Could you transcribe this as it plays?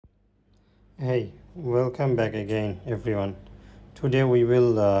Hey, welcome back again, everyone. Today we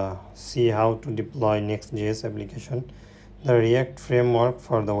will see how to deploy Next.js application, the React framework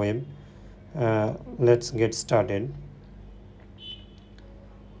for the web. Let's get started.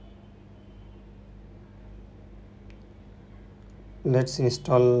 Let's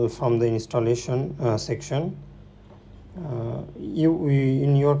install from the installation section.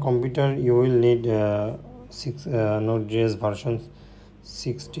 In your computer you will need Node.js versions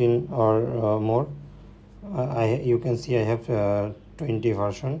 16 or more. You can see I have 20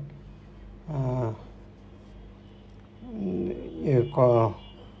 version. You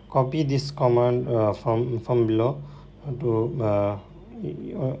copy this command from below to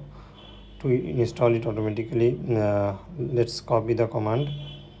install it automatically. Let's copy the command.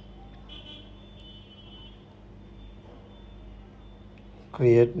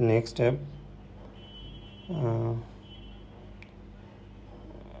 Create next app.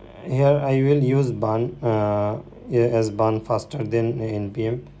 Here I will use bun as bun faster than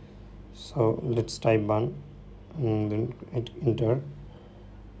npm. So let's type bun and then hit enter.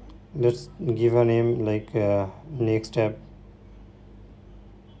 Let's give a name like next app.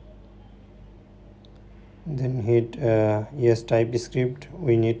 Then hit yes, TypeScript.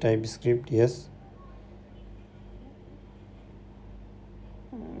 We need TypeScript. Yes,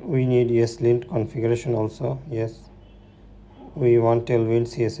 we need ESLint configuration also. Yes, we want tailwind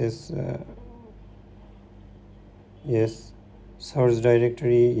CSS. Yes, source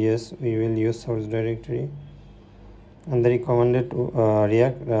directory. Yes, we will use source directory. And the recommended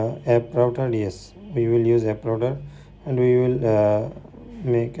React App Router. Yes, we will use App Router, and we will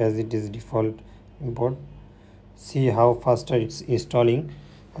make as it is default import. See how faster it's installing.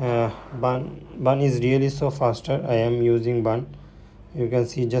 Bun is really so faster. I am using bun. You can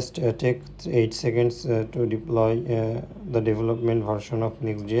see just take 8 seconds to deploy the development version of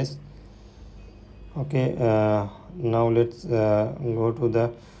Next.js. Okay, now let's go to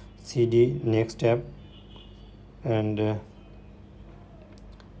the cd next app and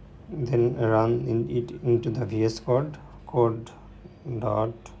then run it into the VS Code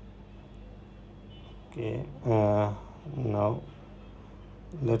dot. Okay, now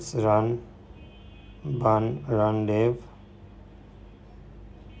let's run run dev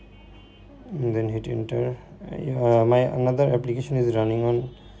and then hit enter. My another application is running on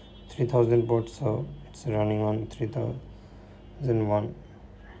 3000 ports, so it's running on 3001.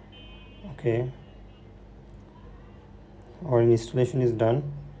 Okay, our installation is done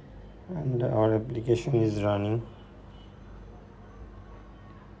and our application is running.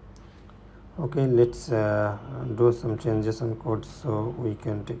 Okay, let's do some changes on code so we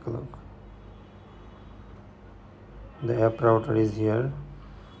can take a look. The app router is here.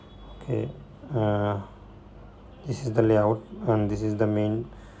 Okay, this is the layout and this is the main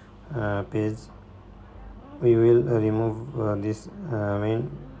page. We will remove this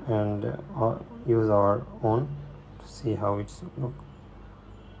main and use our own to see how it's look.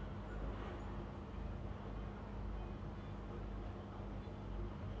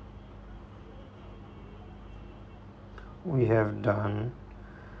 We have done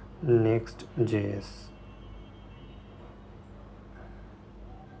Next.js.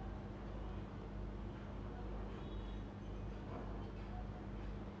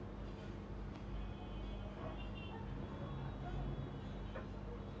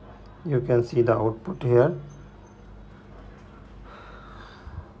 You can see the output here.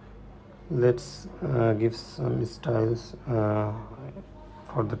 Let's give some styles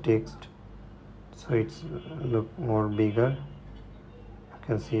for the text so it's look more bigger. You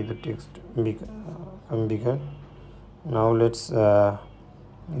can see the text bigger. Now let's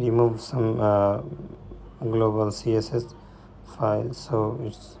remove some global CSS file, so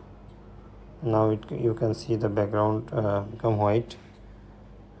it's now you can see the background become white.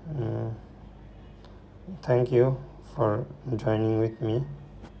 Thank you for joining with me.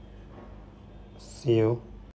 See you.